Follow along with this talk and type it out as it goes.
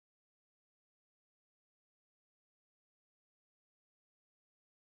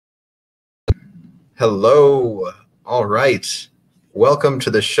Hello. All right. Welcome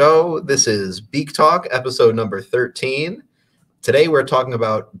to the show. This is BeekTalk, episode number 13. Today we're talking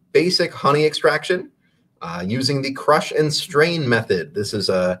about basic honey extraction using the crush and strain method. This is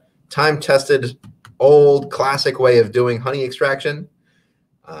a time-tested, old, classic way of doing honey extraction.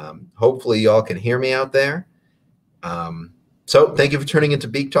 Hopefully y'all can hear me out there. So thank you for tuning into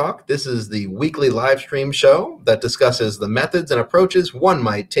BeekTalk. This is the weekly live stream show that discusses the methods and approaches one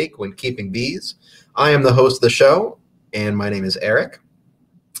might take when keeping bees. I am the host of the show, and my name is Eric.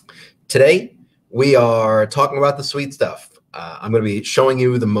 Today, we are talking about the sweet stuff. I'm going to be showing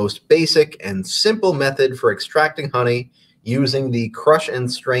you the most basic and simple method for extracting honey using the crush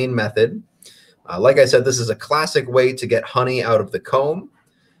and strain method. Like I said, this is a classic way to get honey out of the comb.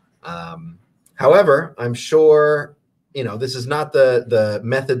 However, I'm sure this is not the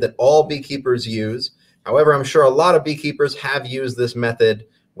method that all beekeepers use. However, I'm sure a lot of beekeepers have used this method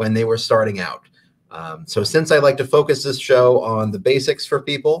when they were starting out. So since I like to focus this show on the basics for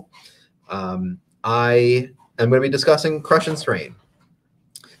people, I am going to be discussing crush and strain.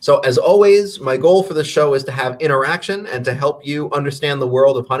 So as always, my goal for the show is to have interaction and to help you understand the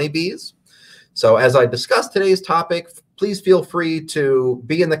world of honeybees. So as I discuss today's topic, please feel free to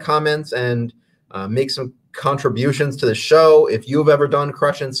be in the comments and make some contributions to the show. If you've ever done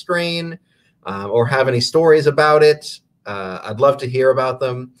crush and strain or have any stories about it, I'd love to hear about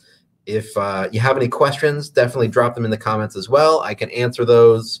them. If you have any questions, definitely drop them in the comments as well. I can answer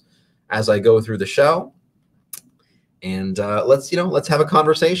those as I go through the show. And let's have a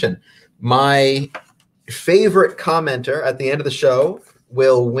conversation. My favorite commenter at the end of the show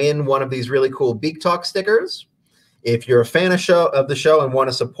will win one of these really cool BeekTalk stickers. If you're a fan of the show and want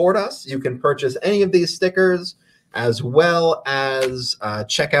to support us, you can purchase any of these stickers, as well as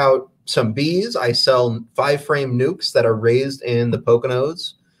check out some bees. I sell 5-frame nukes that are raised in the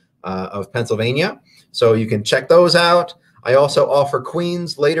Poconos of Pennsylvania. So you can check those out. I also offer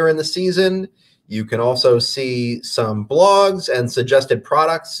queens later in the season. You can also see some blogs and suggested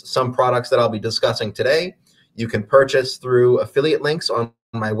products, some products that I'll be discussing today. You can purchase through affiliate links on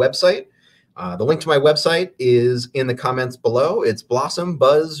my website. The link to my website is in the comments below. It's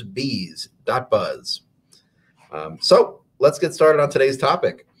blossombuzzbees.buzz. So let's get started on today's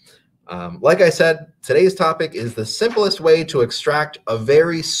topic. Like I said, today's topic is the simplest way to extract a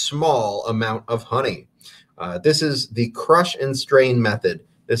very small amount of honey. This is the crush and strain method.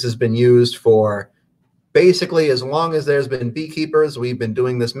 This has been used for basically as long as there's been beekeepers. We've been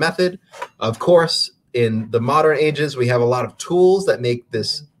doing this method. Of course, in the modern ages, we have a lot of tools that make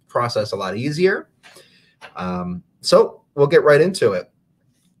this process a lot easier. So we'll get right into it.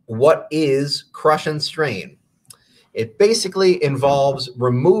 What is crush and strain? It basically involves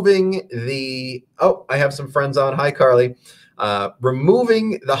removing the, I have some friends on. Hi, Carly.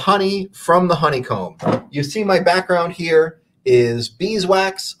 Removing the honey from the honeycomb. You see my background here is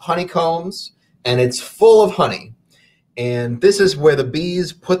beeswax honeycombs, and it's full of honey. And this is where the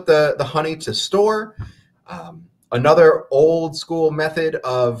bees put the honey to store. Another old school method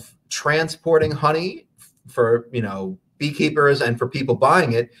of transporting honey for beekeepers and for people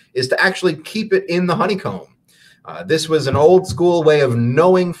buying it is to actually keep it in the honeycomb. This was an old school way of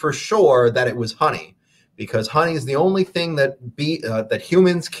knowing for sure that it was honey, because honey is the only thing that that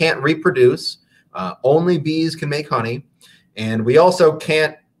humans can't reproduce. Only bees can make honey, and we also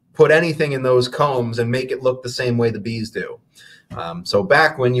can't put anything in those combs and make it look the same way the bees do. So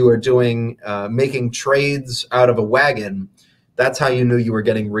back when you were doing making trades out of a wagon, that's how you knew you were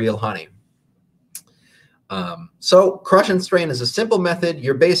getting real honey. So crush and strain is a simple method.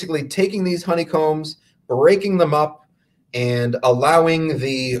 You're basically taking these honeycombs, breaking them up, and allowing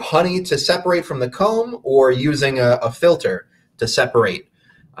the honey to separate from the comb, or using a filter to separate.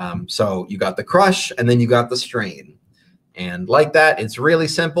 So you got the crush, and then you got the strain. And like that, it's really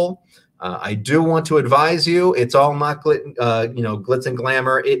simple. I do want to advise you, it's all not glitz and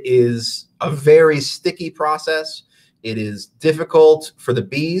glamour. It is a very sticky process. It is difficult for the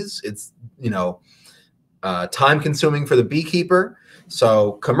bees. It's time consuming for the beekeeper.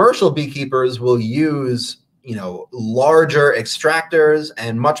 So commercial beekeepers will use larger extractors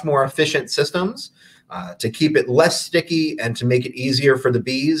and much more efficient systems to keep it less sticky and to make it easier for the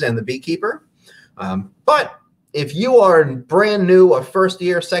bees and the beekeeper. But if you are brand new, a first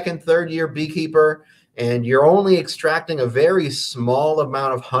year, second, third year beekeeper, and you're only extracting a very small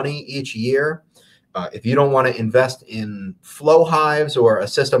amount of honey each year, if you don't want to invest in flow hives or a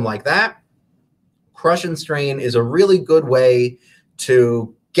system like that, crush and strain is a really good way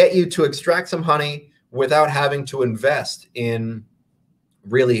to get you to extract some honey without having to invest in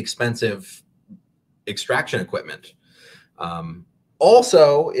really expensive extraction equipment.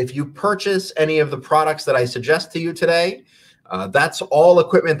 Also, if you purchase any of the products that I suggest to you today, that's all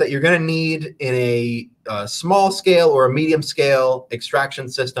equipment that you're going to need in a small scale or a medium scale extraction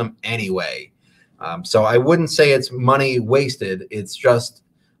system anyway. So I wouldn't say it's money wasted. It's just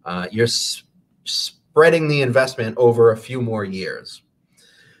you're spreading the investment over a few more years.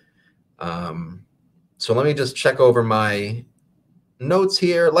 So let me just check over my notes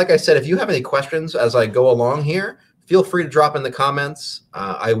here. Like I said, if you have any questions as I go along here, feel free to drop in the comments.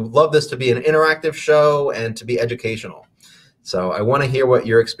 I love this to be an interactive show and to be educational. So I want to hear what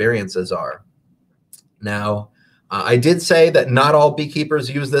your experiences are. Now, I did say that not all beekeepers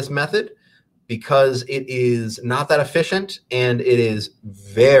use this method because it is not that efficient and it is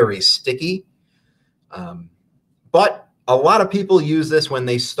very sticky. But a lot of people use this when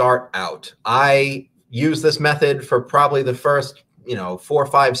they start out. I used this method for probably the first 4,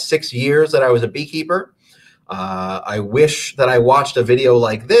 5, 6 years that I was a beekeeper. I wish that I watched a video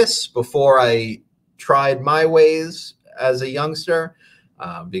like this before I tried my ways as a youngster,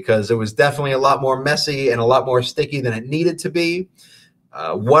 because it was definitely a lot more messy and a lot more sticky than it needed to be.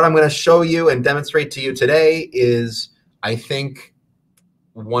 What I'm going to show you and demonstrate to you today is, I think,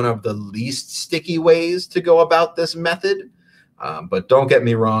 one of the least sticky ways to go about this method. But don't get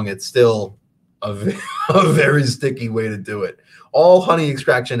me wrong, it's still a very sticky way to do it. All honey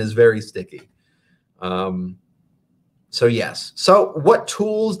extraction is very sticky. So yes. So what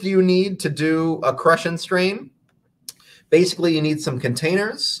tools do you need to do a crush and strain? Basically, you need some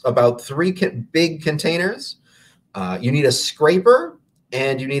containers, about 3 big containers. You need a scraper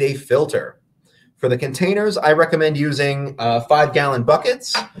and you need a filter. For the containers, I recommend using 5-gallon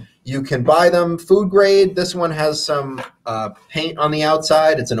buckets. You can buy them food grade. This one has some paint on the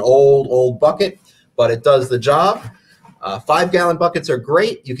outside. It's an old bucket, but it does the job. 5-gallon buckets are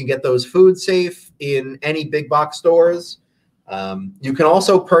great. You can get those food safe in any big box stores. You can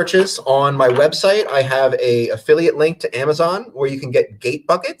also purchase on my website. I have an affiliate link to Amazon where you can get gate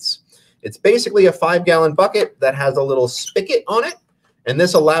buckets. It's basically a 5-gallon bucket that has a little spigot on it. And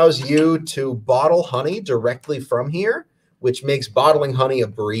this allows you to bottle honey directly from here, which makes bottling honey a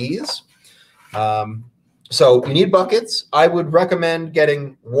breeze. So you need buckets. I would recommend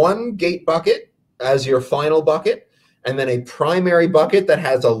getting 1 gate bucket as your final bucket, and then a primary bucket that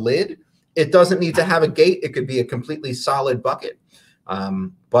has a lid. It doesn't need to have a gate. It could be a completely solid bucket.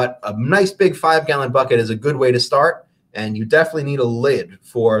 But a nice big 5-gallon bucket is a good way to start, and you definitely need a lid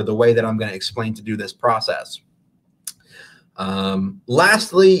for the way that I'm going to explain to do this process.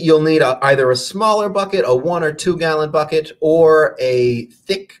 Lastly, you'll need either a smaller bucket, a 1 or 2-gallon bucket, or a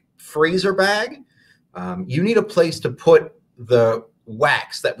thick freezer bag. You need a place to put the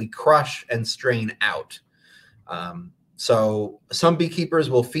wax that we crush and strain out. So some beekeepers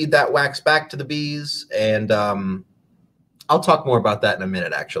will feed that wax back to the bees, and I'll talk more about that in a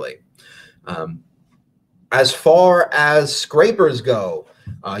minute, actually. As far as scrapers go,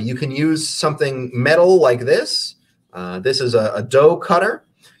 you can use something metal like this. This is a dough cutter.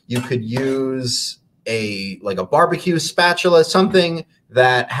 You could use like a barbecue spatula, something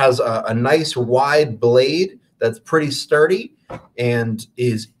that has a nice wide blade that's pretty sturdy and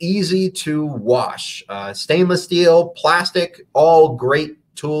is easy to wash. Stainless steel, plastic, all great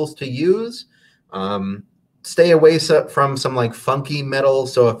tools to use. Stay away from some like funky metal.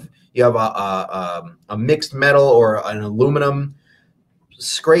 So if you have a mixed metal or an aluminum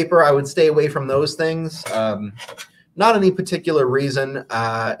scraper, I would stay away from those things. Not any particular reason,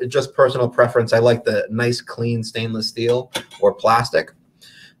 just personal preference. I like the nice, clean stainless steel or plastic.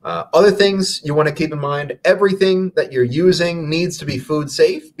 Other things you want to keep in mind, everything that you're using needs to be food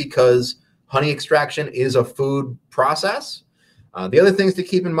safe because honey extraction is a food process. The other things to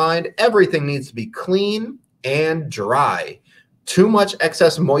keep in mind, everything needs to be clean and dry. Too much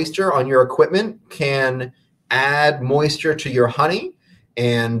excess moisture on your equipment can add moisture to your honey,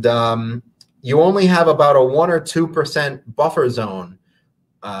 and you only have about a 1 or 2% buffer zone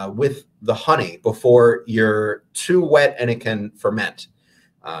with the honey before you're too wet and it can ferment.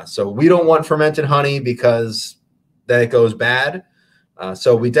 So we don't want fermented honey because then it goes bad.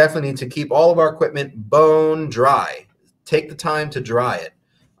 So we definitely need to keep all of our equipment bone dry. Take the time to dry it.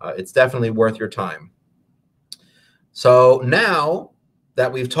 It's definitely worth your time. So now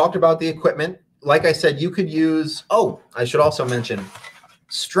that we've talked about the equipment, like I said, you could use, I should also mention,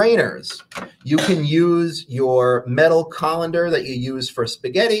 strainers. You can use your metal colander that you use for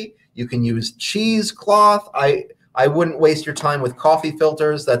spaghetti. You can use cheesecloth. I wouldn't waste your time with coffee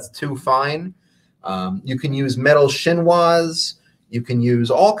filters. That's too fine. You can use metal chinois. You can use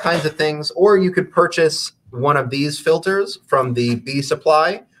all kinds of things, or you could purchase one of these filters from the bee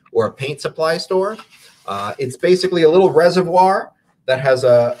supply or a paint supply store. It's basically a little reservoir that has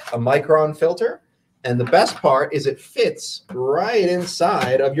a micron filter. And the best part is it fits right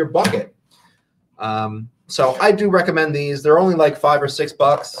inside of your bucket. So I do recommend these. They're only like $5 or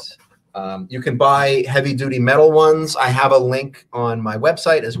 $6. You can buy heavy duty metal ones. I have a link on my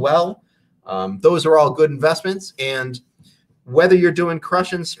website as well. Those are all good investments. And whether you're doing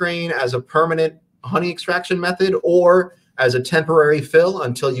crush and strain as a permanent honey extraction method or as a temporary fill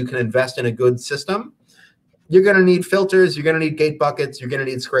until you can invest in a good system, you're going to need filters, you're going to need gate buckets, you're going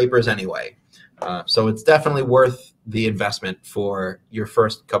to need scrapers anyway. So it's definitely worth the investment for your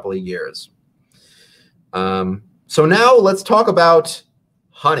first couple of years. So now let's talk about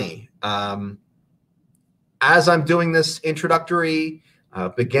honey. As I'm doing this introductory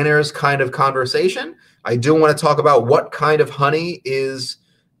beginners kind of conversation, I do want to talk about what kind of honey is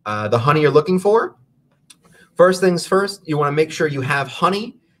the honey you're looking for. First things first, you want to make sure you have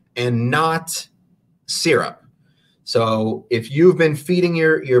honey and not syrup. So if you've been feeding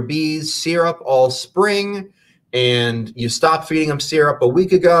your bees syrup all spring and you stopped feeding them syrup a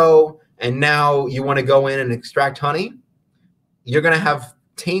week ago and now you want to go in and extract honey, you're going to have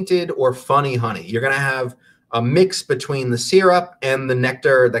tainted or funny honey. You're going to have a mix between the syrup and the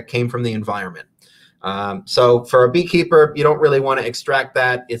nectar that came from the environment. So for a beekeeper, you don't really want to extract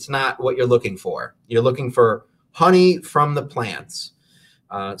that. It's not what you're looking for. You're looking for honey from the plants.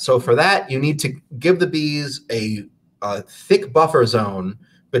 So for that, you need to give the bees a thick buffer zone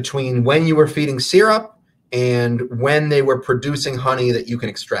between when you were feeding syrup and when they were producing honey that you can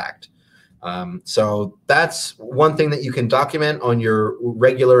extract. So that's one thing that you can document on your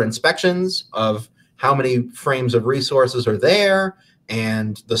regular inspections of how many frames of resources are there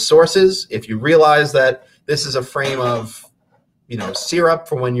and the sources. If you realize that this is a frame of, syrup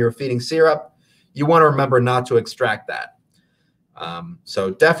from when you're feeding syrup, you want to remember not to extract that.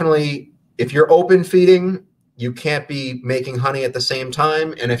 So definitely, if you're open feeding, you can't be making honey at the same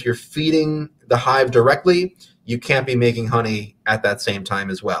time. And if you're feeding the hive directly, you can't be making honey at that same time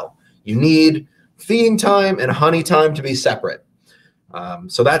as well. You need feeding time and honey time to be separate.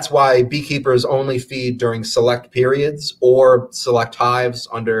 So that's why beekeepers only feed during select periods or select hives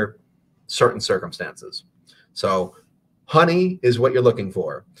under certain circumstances. So honey is what you're looking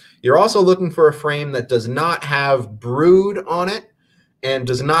for. You're also looking for a frame that does not have brood on it and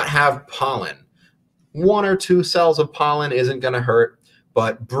does not have pollen. 1 or 2 cells of pollen isn't going to hurt,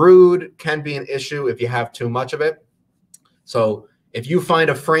 but brood can be an issue if you have too much of it. So if you find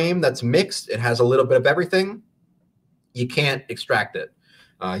a frame that's mixed, it has a little bit of everything, you can't extract it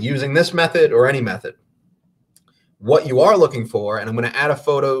using this method or any method. What you are looking for, and I'm going to add a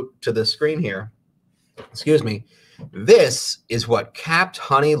photo to the screen here, excuse me, this is what capped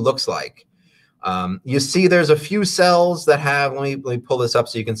honey looks like. You see there's a few cells that have, let me pull this up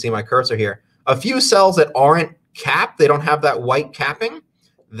so you can see my cursor here, a few cells that aren't capped, they don't have that white capping.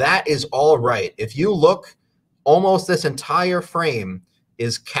 That is all right. If you look, almost this entire frame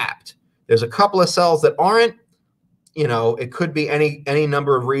is capped. There's a couple of cells that aren't. It could be any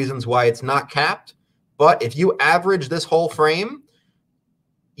number of reasons why it's not capped. But if you average this whole frame,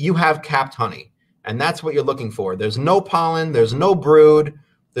 you have capped honey. And that's what you're looking for. There's no pollen. There's no brood.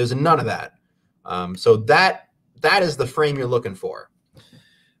 There's none of that. So that is the frame you're looking for.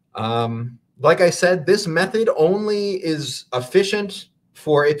 Like I said, this method only is efficient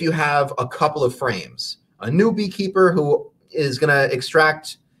for if you have a couple of frames. A new beekeeper who is going to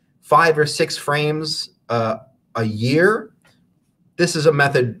extract 5 or 6 frames a year, this is a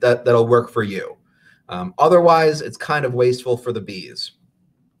method that'll work for you. Otherwise, it's kind of wasteful for the bees.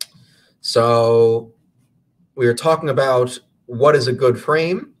 So we were talking about what is a good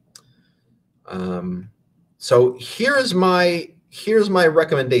frame. So here's my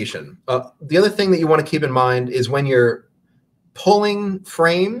recommendation. The other thing that you want to keep in mind is when you're pulling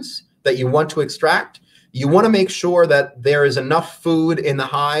frames that you want to extract, you want to make sure that there is enough food in the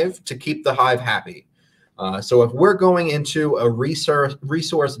hive to keep the hive happy. So if we're going into a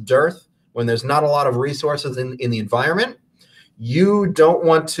resource dearth, when there's not a lot of resources in the environment, you don't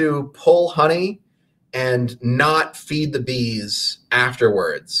want to pull honey and not feed the bees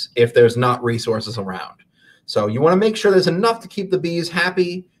afterwards if there's not resources around. So you want to make sure there's enough to keep the bees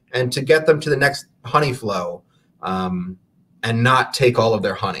happy and to get them to the next honey flow and not take all of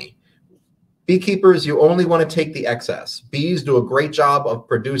their honey. Beekeepers, you only want to take the excess. Bees do a great job of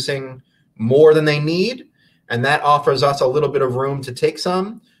producing more than they need, and that offers us a little bit of room to take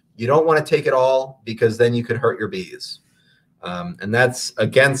some. You don't want to take it all because then you could hurt your bees. And that's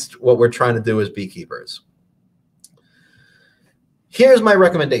against what we're trying to do as beekeepers. Here's my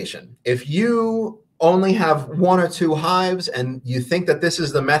recommendation. If you only have 1 or 2 hives and you think that this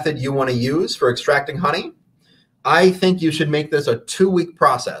is the method you want to use for extracting honey, I think you should make this a 2-week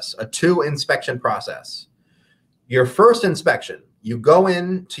process, a 2 inspection process. Your first inspection, you go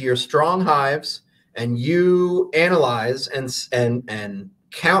into your strong hives and you analyze and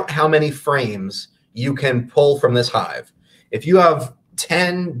count how many frames you can pull from this hive. If you have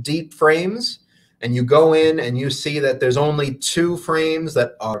 10 deep frames and you go in and you see that there's only 2 frames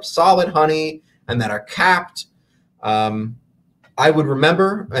that are solid honey and that are capped, I would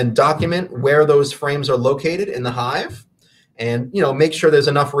remember and document where those frames are located in the hive, and make sure there's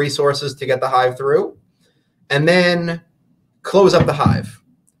enough resources to get the hive through, and then close up the hive.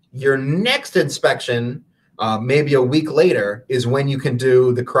 Your next inspection, maybe a week later, is when you can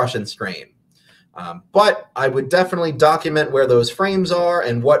do the crush and strain. But I would definitely document where those frames are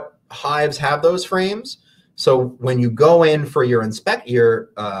and what hives have those frames. So when you go in for your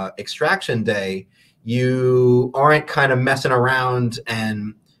extraction day, you aren't kind of messing around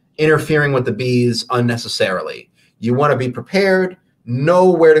and interfering with the bees unnecessarily. You want to be prepared, know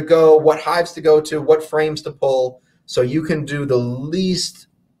where to go, what hives to go to, what frames to pull, so you can do the least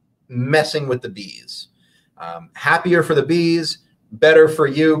messing with the bees. Happier for the bees, better for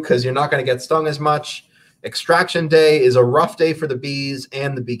you because you're not going to get stung as much. Extraction day is a rough day for the bees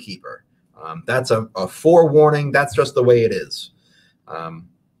and the beekeeper. That's a forewarning. That's just the way it is.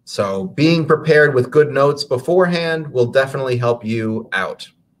 So being prepared with good notes beforehand will definitely help you out.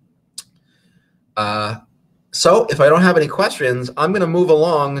 So if I don't have any questions, I'm going to move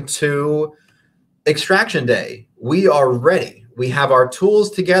along to extraction day. We are ready. We have our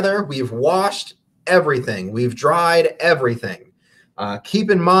tools together. We've washed everything. We've dried everything.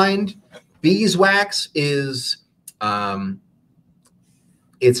 Keep in mind, beeswax is,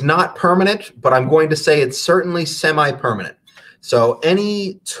 it's not permanent, but I'm going to say it's certainly semi-permanent. So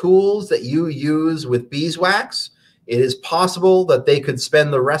any tools that you use with beeswax, it is possible that they could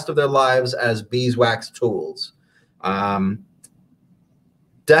spend the rest of their lives as beeswax tools.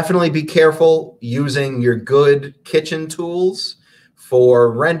 Definitely be careful using your good kitchen tools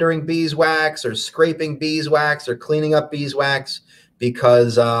for rendering beeswax or scraping beeswax or cleaning up beeswax,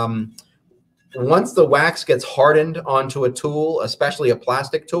 because once the wax gets hardened onto a tool, especially a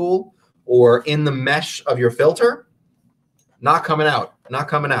plastic tool, or in the mesh of your filter, not coming out, not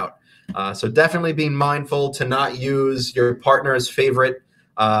coming out. So definitely being mindful to not use your partner's favorite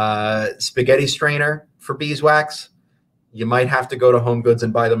spaghetti strainer for beeswax. You might have to go to Home Goods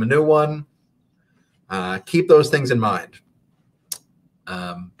and buy them a new one. Keep those things in mind.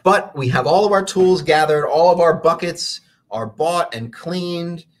 But we have all of our tools gathered, all of our buckets are bought and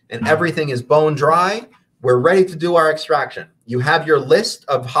cleaned, and everything is bone dry. We're ready to do our extraction. You have your list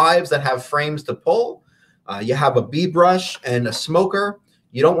of hives that have frames to pull. You have a bee brush and a smoker.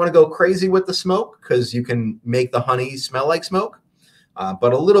 You don't want to go crazy with the smoke because you can make the honey smell like smoke.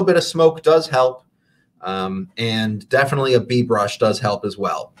 But a little bit of smoke does help. And definitely a bee brush does help as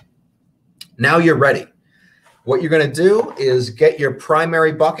well. Now you're ready. What you're going to do is get your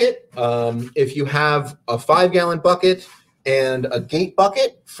primary bucket. If you have a 5-gallon bucket and a gate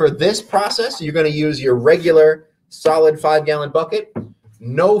bucket, for this process, you're going to use your regular solid 5-gallon bucket,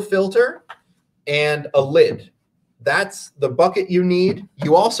 no filter, and a lid. That's the bucket you need.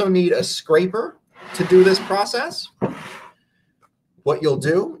 You also need a scraper to do this process. What you'll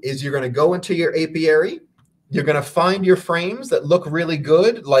do is you're going to go into your apiary. You're going to find your frames that look really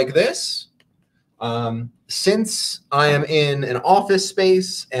good like this. Since I am in an office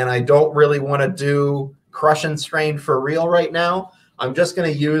space and I don't really want to do crush and strain for real right now, I'm just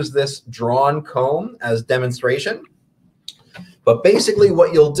going to use this drawn comb as demonstration. But basically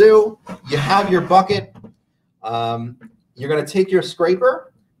what you'll do, you have your bucket. You're going to take your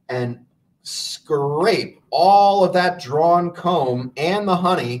scraper and scrape all of that drawn comb and the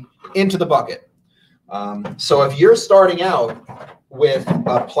honey into the bucket. So if you're starting out with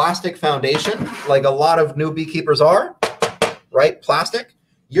a plastic foundation, like a lot of new beekeepers are, right? Plastic,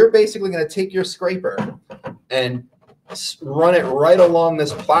 you're basically going to take your scraper and run it right along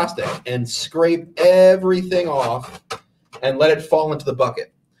this plastic and scrape everything off and let it fall into the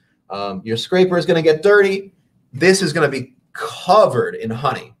bucket. Your scraper is going to get dirty. This is going to be covered in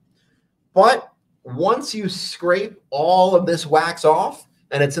honey. But once you scrape all of this wax off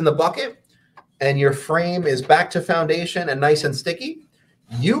and it's in the bucket and your frame is back to foundation and nice and sticky,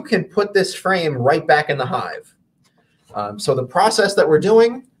 you can put this frame right back in the hive. So the process that we're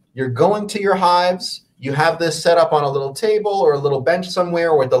doing, you're going to your hives. You have this set up on a little table or a little bench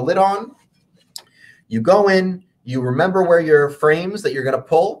somewhere with the lid on. You go in, you remember where your frames that you're going to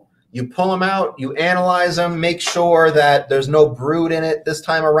pull. You pull them out, you analyze them, make sure that there's no brood in it this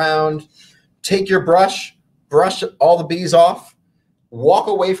time around. Take your brush, brush all the bees off, walk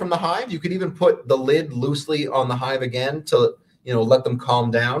away from the hive. You could even put the lid loosely on the hive again to, let them calm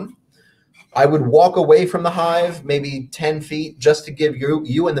down. I would walk away from the hive maybe 10 feet just to give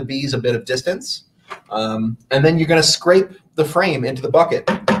you and the bees a bit of distance. And then you're going to scrape the frame into the bucket.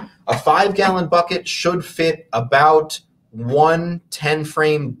 A 5-gallon bucket should fit about 1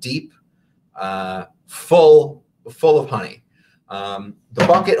 10-frame deep, full of honey. The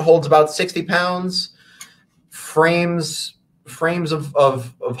bucket holds about 60 pounds. Frames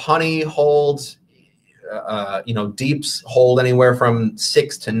of honey hold, deeps hold anywhere from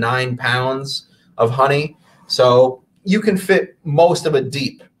 6 to 9 pounds of honey. So you can fit most of it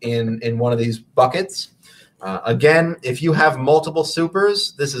deep in one of these buckets. Again, if you have multiple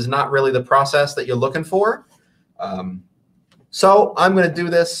supers, this is not really the process that you're looking for. So I'm going to do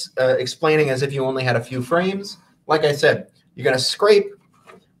this explaining as if you only had a few frames. Like I said, you're going to scrape,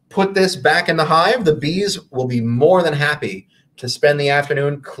 put this back in the hive. The bees will be more than happy to spend the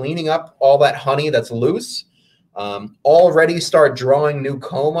afternoon cleaning up all that honey that's loose. Already start drawing new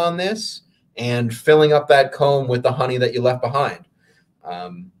comb on this and filling up that comb with the honey that you left behind.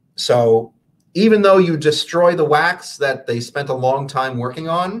 So even though you destroy the wax that they spent a long time working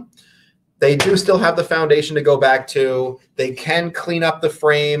on, they do still have the foundation to go back to. They can clean up the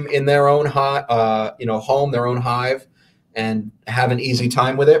frame in their own home, their own hive, and have an easy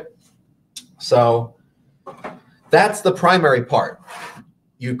time with it. So that's the primary part.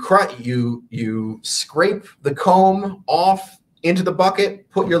 You scrape the comb off into the bucket,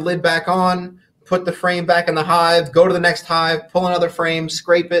 put your lid back on, put the frame back in the hive, go to the next hive, pull another frame,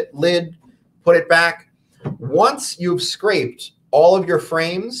 scrape it, lid, put it back. Once you've scraped all of your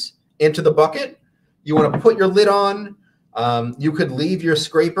frames into the bucket, you want to put your lid on. You could leave your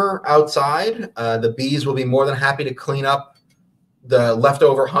scraper outside. The bees will be more than happy to clean up the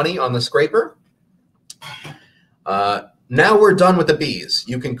leftover honey on the scraper. Now we're done with the bees.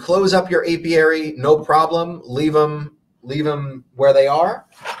 You can close up your apiary, no problem. Leave them where they are.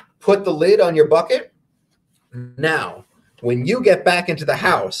 Put the lid on your bucket. Now, when you get back into the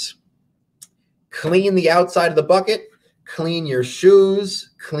house, clean the outside of the bucket, clean your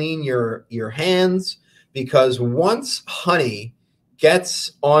shoes, clean your hands, because once honey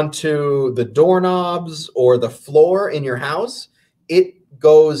gets onto the doorknobs or the floor in your house, it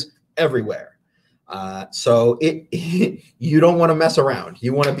goes everywhere. So you don't want to mess around.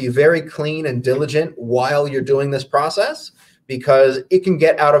 You want to be very clean and diligent while you're doing this process, because it can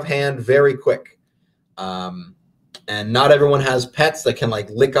get out of hand very quick. And not everyone has pets that can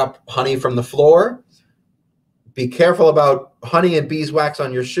lick up honey from the floor. Be careful about honey and beeswax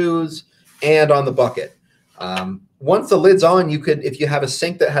on your shoes and on the bucket. Once the lid's on, you could, if you have a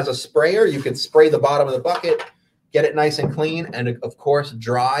sink that has a sprayer, you could spray the bottom of the bucket, get it nice and clean, and of course,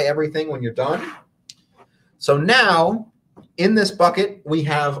 dry everything when you're done. So now, in this bucket, we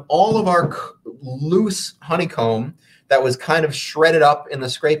have all of our loose honeycomb that was kind of shredded up in the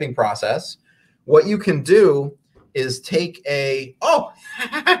scraping process. What you can do is take I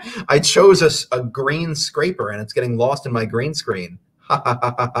chose a green scraper, and it's getting lost in my green screen.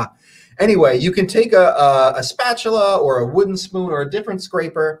 Anyway, you can take a spatula or a wooden spoon or a different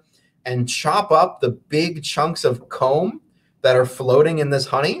scraper and chop up the big chunks of comb that are floating in this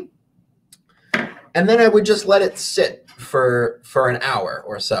honey. And then I would just let it sit for an hour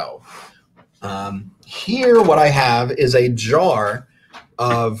or so. Here, what I have is a jar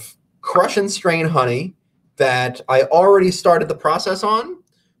of crush and strain honey that I already started the process on.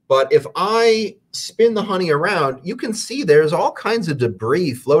 But if I spin the honey around, you can see there's all kinds of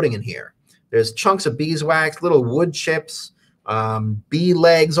debris floating in here. There's chunks of beeswax, little wood chips, bee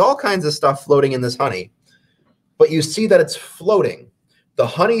legs, all kinds of stuff floating in this honey. But you see that it's floating. The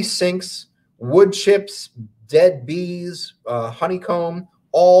honey sinks, wood chips, dead bees, honeycomb,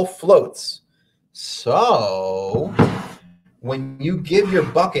 all floats. So when you give your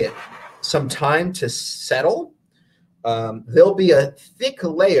bucket some time to settle, there'll be a thick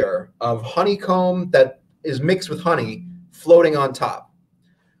layer of honeycomb that is mixed with honey floating on top.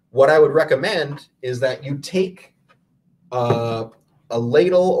 What I would recommend is that you take a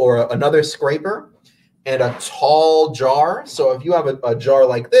ladle or another scraper and a tall jar. So if you have a jar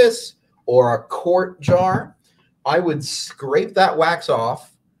like this or a quart jar, I would scrape that wax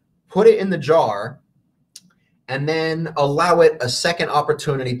off, put it in the jar, and then allow it a second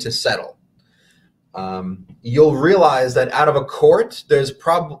opportunity to settle. You'll realize that out of a quart, there's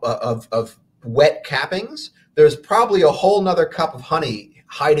of wet cappings, there's probably a whole nother cup of honey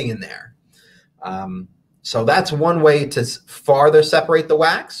hiding in there. So that's one way to farther separate the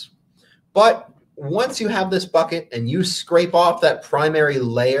wax. But once you have this bucket and you scrape off that primary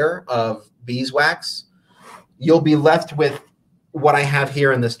layer of beeswax, you'll be left with what I have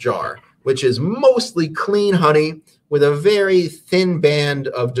here in this jar, which is mostly clean honey with a very thin band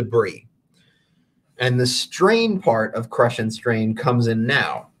of debris. And the strain part of crush and strain comes in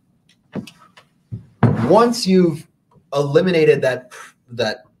now. Once you've eliminated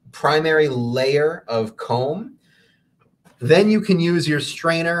that primary layer of comb, then you can use your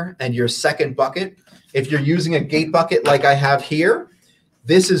strainer and your second bucket. If you're using a gate bucket like I have here,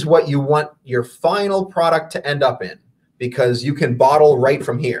 this is what you want your final product to end up in, because you can bottle right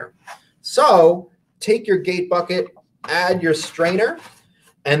from here. So take your gate bucket, add your strainer,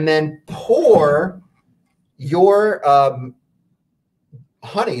 and then pour your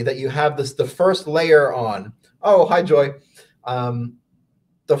honey that you have the first layer on. Oh, hi, Joy.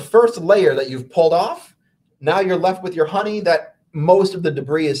 The first layer that you've pulled off, now you're left with your honey that most of the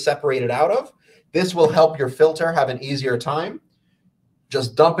debris is separated out of. This will help your filter have an easier time.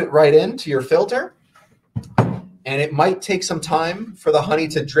 Just dump it right into your filter, and it might take some time for the honey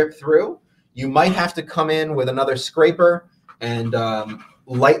to drip through. You might have to come in with another scraper and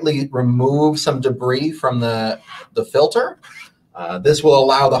lightly remove some debris from the filter. This will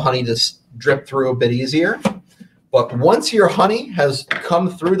allow the honey to drip through a bit easier. But once your honey has come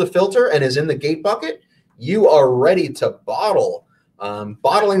through the filter and is in the gate bucket, you are ready to bottle.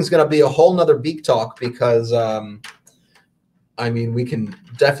 Bottling is going to be a whole nother Beek Talk, because I mean, we can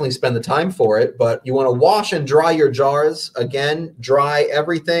definitely spend the time for it, but you want to wash and dry your jars. Again, dry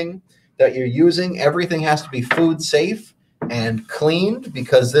everything that you're using. Everything has to be food safe and cleaned,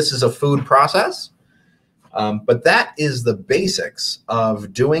 because this is a food process. But that is the basics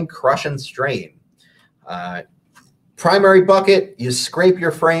of doing crush and strain. Primary bucket, you scrape your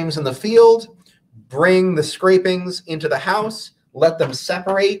frames in the field, bring the scrapings into the house, let them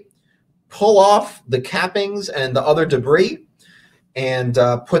separate, pull off the cappings and the other debris, and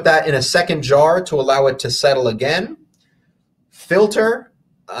put that in a second jar to allow it to settle again. Filter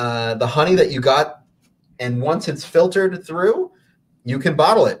the honey that you got, and once it's filtered through, you can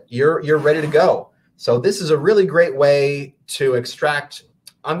bottle it. You're ready to go. So this is a really great way to extract.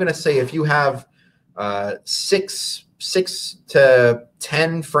 I'm going to say if you have 6 to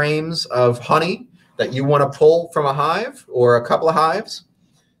 10 frames of honey that you want to pull from a hive or a couple of hives,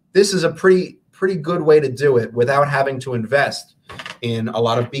 this is a pretty good way to do it without having to invest in a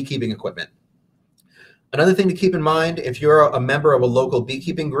lot of beekeeping equipment. Another thing to keep in mind, if you're a member of a local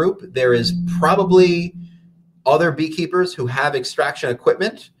beekeeping group, there is probably other beekeepers who have extraction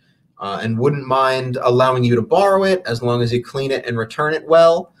equipment and wouldn't mind allowing you to borrow it as long as you clean it and return it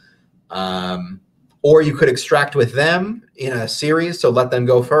well. Or you could extract with them in a series, so let them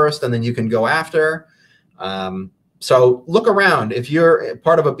go first and then you can go after. So look around. If you're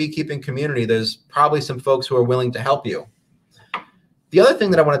part of a beekeeping community, there's probably some folks who are willing to help you. The other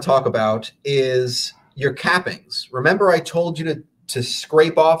thing that I want to talk about is your cappings. Remember I told you to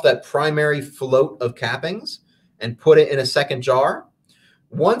scrape off that primary float of cappings and put it in a second jar?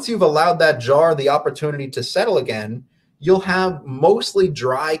 Once you've allowed that jar the opportunity to settle again, you'll have mostly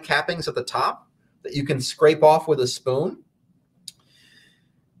dry cappings at the top that you can scrape off with a spoon.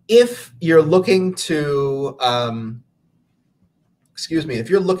 If you're looking to, if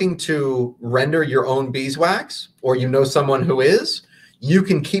you're looking to render your own beeswax, or you know someone who is, you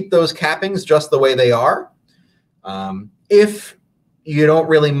can keep those cappings just the way they are. If you don't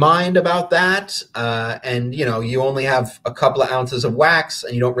really mind about that, and you only have a couple of ounces of wax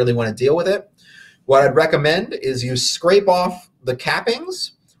and you don't really want to deal with it, what I'd recommend is you scrape off the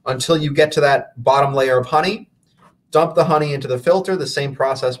cappings until you get to that bottom layer of honey. Dump the honey into the filter, the same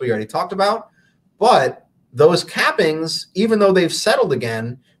process we already talked about. But those cappings, even though they've settled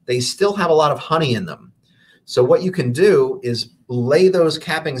again, they still have a lot of honey in them. So what you can do is lay those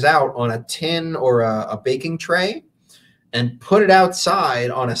cappings out on a tin or a baking tray and put it outside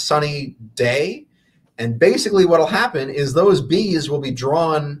on a sunny day. And basically what'll happen is those bees will be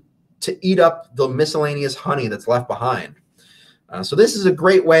drawn to eat up the miscellaneous honey that's left behind. So this is a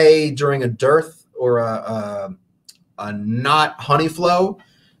great way during a dearth or a not honey flow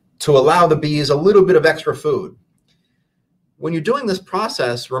to allow the bees a little bit of extra food. When you're doing this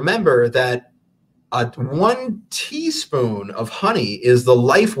process, remember that 1 teaspoon of honey is the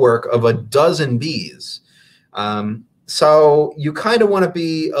life work of a dozen bees. So you kind of want to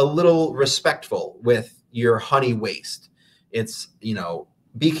be a little respectful with your honey waste. It's,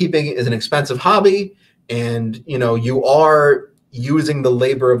 beekeeping is an expensive hobby, and, you are using the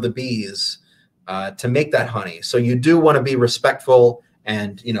labor of the bees to make that honey. So you do want to be respectful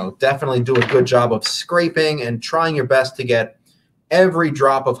and, definitely do a good job of scraping and trying your best to get every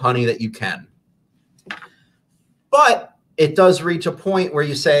drop of honey that you can. But it does reach a point where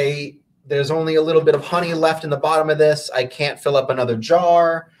you say there's only a little bit of honey left in the bottom of this. I can't fill up another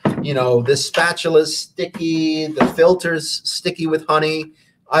jar. You know, this spatula's sticky, the filter's sticky with honey.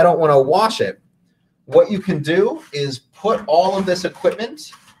 I don't want to wash it. What you can do is put all of this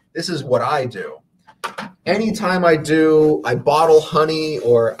equipment. This is what I do. Anytime I bottle honey,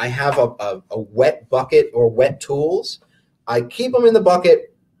 or I have a wet bucket or wet tools, I keep them in the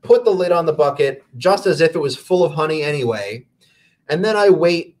bucket, put the lid on the bucket, just as if it was full of honey anyway. And then I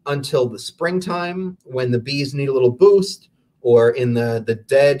wait until the springtime when the bees need a little boost, or in the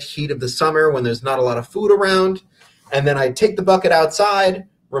dead heat of the summer when there's not a lot of food around. And then I take the bucket outside,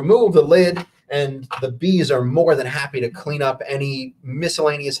 remove the lid, and the bees are more than happy to clean up any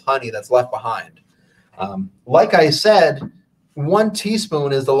miscellaneous honey that's left behind. Like I said, 1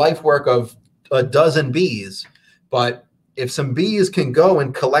 teaspoon is the life work of a dozen bees. But if some bees can go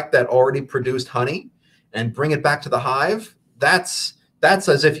and collect that already produced honey and bring it back to the hive, that's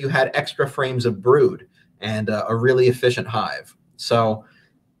as if you had extra frames of brood and a really efficient hive. So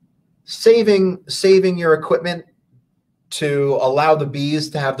saving your equipment to allow the bees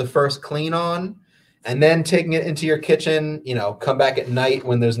to have the first clean on, and then taking it into your kitchen, you know, come back at night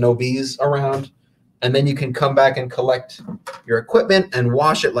when there's no bees around, and then you can come back and collect your equipment and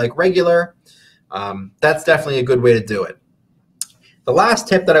wash it like regular. That's definitely a good way to do it. The last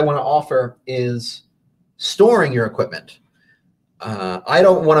tip that I want to offer is storing your equipment. I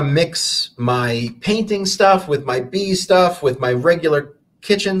don't want to mix my painting stuff with my bee stuff, with my regular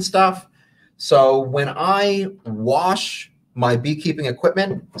kitchen stuff. So when I wash my beekeeping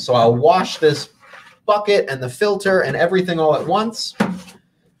equipment, so I'll wash this bucket and the filter and everything all at once.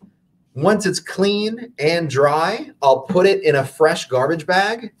 Once it's clean and dry, I'll put it in a fresh garbage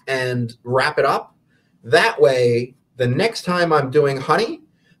bag and wrap it up. That way, the next time I'm doing honey,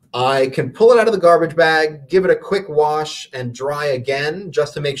 I can pull it out of the garbage bag, give it a quick wash, and dry again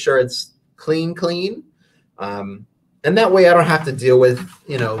just to make sure it's clean. And that way I don't have to deal with,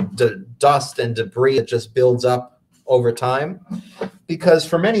 you know, the dust and debris that just builds up over time. Because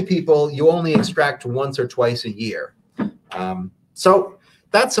for many people, you only extract once or twice a year. So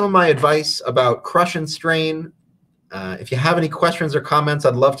that's some of my advice about crush and strain. If you have any questions or comments,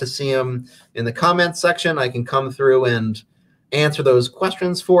 I'd love to see them in the comments section. I can come through and answer those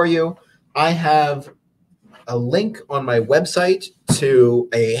questions for you. I have a link on my website to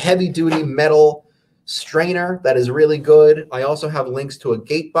a heavy-duty metal strainer that is really good. I also have links to a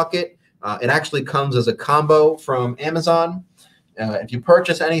gate bucket. It actually comes as a combo from Amazon. If you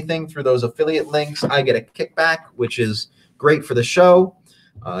purchase anything through those affiliate links, I get a kickback, which is great for the show.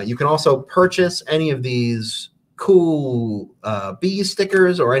 You can also purchase any of these cool bee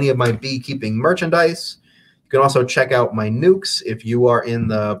stickers or any of my beekeeping merchandise. You can also check out my nukes if you are in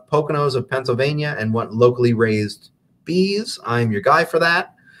the Poconos of Pennsylvania and want locally raised bees. I'm your guy for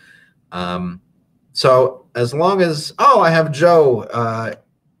that. So as long as, I have Joe.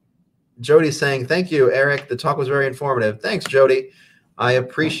 Jody's saying, thank you, Eric. The talk was very informative. Thanks, Jody. I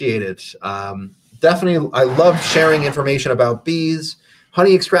appreciate it. Definitely, I love sharing information about bees.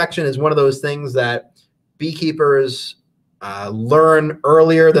 Honey extraction is one of those things that beekeepers learn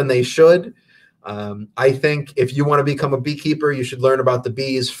earlier than they should. I think if you want to become a beekeeper, you should learn about the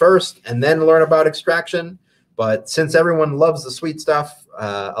bees first and then learn about extraction. But since everyone loves the sweet stuff,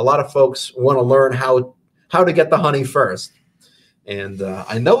 a lot of folks want to learn how to get the honey first. And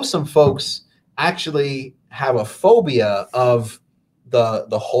I know some folks actually have a phobia of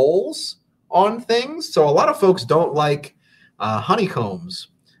the holes on things. So a lot of folks don't like honeycombs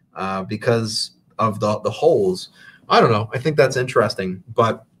because of the holes. I don't know. I think that's interesting.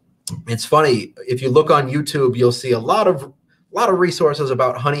 But it's funny. If you look on YouTube, you'll see a lot of resources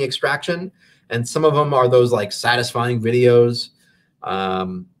about honey extraction. And some of them are those like satisfying videos.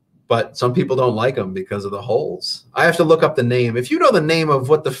 But some people don't like them because of the holes. I have to look up the name. If you know the name of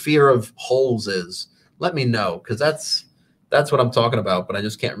what the fear of holes is, let me know, because that's what I'm talking about, but I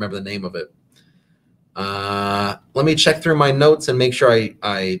just can't remember the name of it. Let me check through my notes and make sure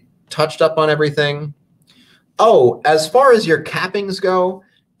I touched up on everything. Oh, as far as your cappings go,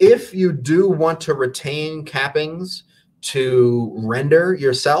 if you do want to retain cappings to render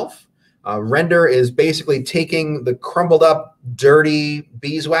yourself, render is basically taking the crumbled up, dirty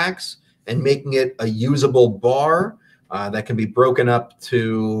beeswax and making it a usable bar that can be broken up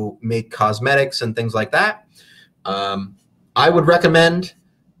to make cosmetics and things like that. I would recommend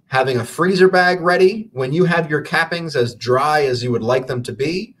having a freezer bag ready when you have your cappings as dry as you would like them to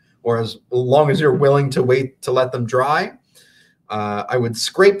be, or as long as you're willing to wait to let them dry. I would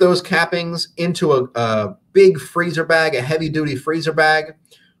scrape those cappings into a big freezer bag, a heavy-duty freezer bag.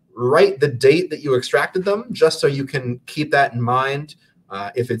 Write the date that you extracted them, just so you can keep that in mind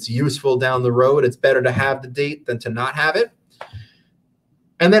If it's useful down the road, it's better to have the date than to not have it.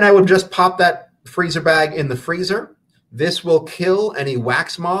 And then I would just pop that freezer bag in the freezer. This will kill any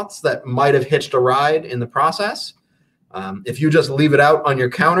wax moths that might have hitched a ride in the process. If you just leave it out on your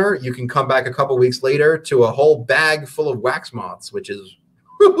counter, you can come back a couple weeks later to a whole bag full of wax moths, which is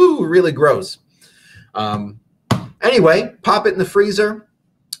really gross. Anyway, pop it in the freezer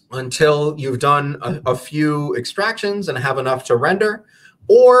until you've done a few extractions and have enough to render,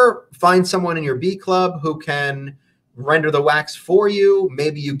 or find someone in your bee club who can render the wax for you.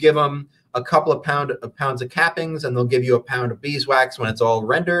 Maybe you give them a couple of pounds of cappings and they'll give you a pound of beeswax when it's all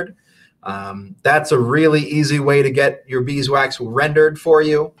rendered. That's a really easy way to get your beeswax rendered for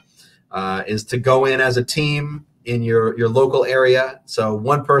you, is to go in as a team in your local area. So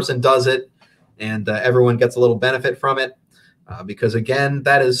one person does it and everyone gets a little benefit from it. Because again,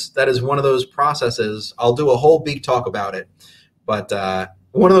 that is one of those processes. I'll do a whole Beak Talk about it, but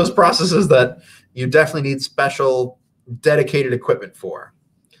one of those processes that you definitely need special dedicated equipment for.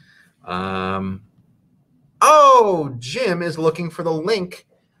 Oh, Jim is looking for the link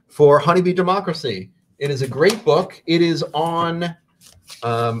for Honeybee Democracy. It is a great book. It is on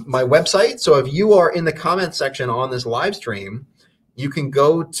my website. So if you are in the comment section on this live stream, you can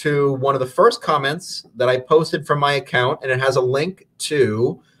go to one of the first comments that I posted from my account, and it has a link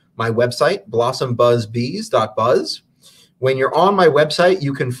to my website, blossombuzzbees.buzz. When you're on my website,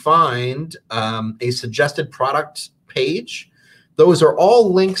 you can find a suggested product page. Those are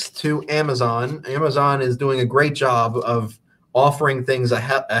all links to Amazon. Amazon is doing a great job of offering things a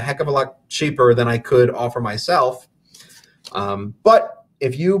heck of a lot cheaper than I could offer myself. But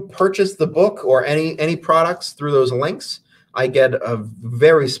if you purchase the book or any products through those links, I get a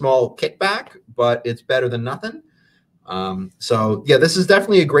very small kickback, but it's better than nothing. So yeah, this is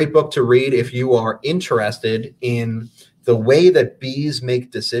definitely a great book to read if you are interested in the way that bees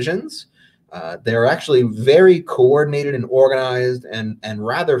make decisions. They're actually very coordinated and organized and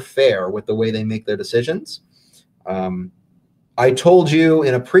rather fair with the way they make their decisions. I told you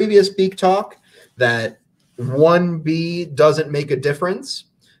in a previous Beak Talk that one bee doesn't make a difference.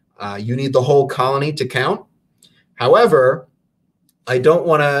 You need the whole colony to count. However, I don't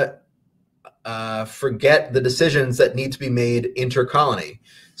want to forget the decisions that need to be made inter-colony.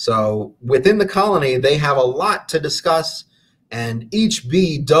 So within the colony, they have a lot to discuss, and each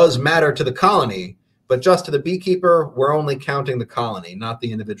bee does matter to the colony, but just to the beekeeper, we're only counting the colony, not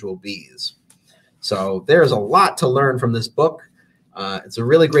the individual bees. So there's a lot to learn from this book. It's a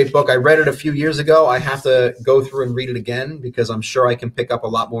really great book. I read it a few years ago. I have to go through and read it again because I'm sure I can pick up a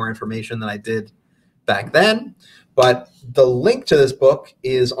lot more information than I did back then. But the link to this book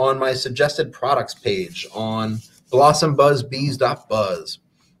is on my suggested products page on blossombuzzbees.buzz.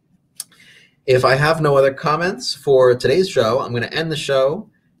 If I have no other comments for today's show, I'm going to end the show,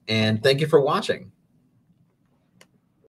 and thank you for watching.